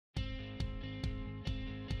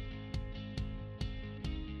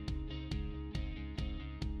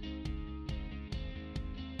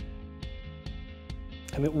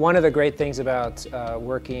I mean, one of the great things about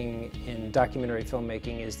working in documentary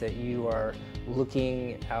filmmaking is that you are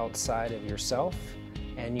looking outside of yourself,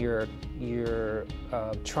 and you're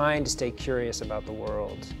trying to stay curious about the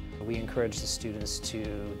world. We encourage the students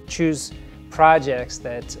to choose projects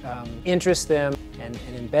that interest them, and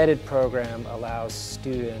an embedded program allows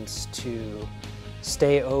students to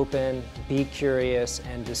stay open, be curious,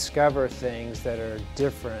 and discover things that are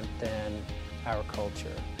different than our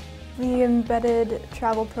culture. The embedded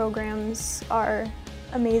travel programs are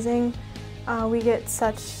amazing. We get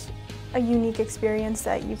such a unique experience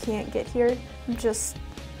that you can't get here, just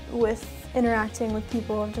with interacting with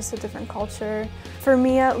people of just a different culture. For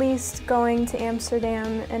me at least, going to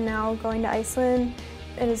Amsterdam and now going to Iceland,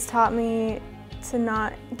 it has taught me to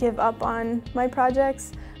not give up on my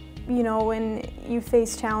projects. You know, when you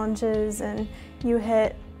face challenges and you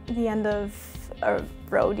hit the end of a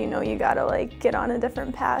road, you know, you gotta like get on a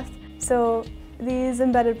different path. So these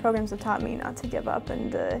embedded programs have taught me not to give up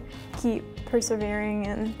and to keep persevering,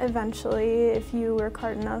 and eventually, if you work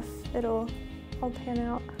hard enough, it'll all pan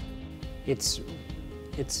out. It's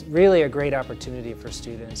really a great opportunity for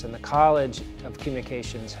students, and the College of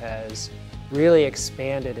Communications has really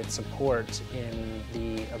expanded its support in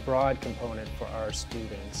the abroad component for our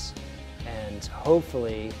students, and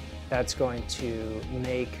hopefully that's going to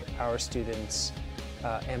make our students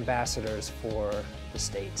ambassadors for the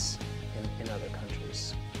States in other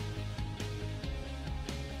countries.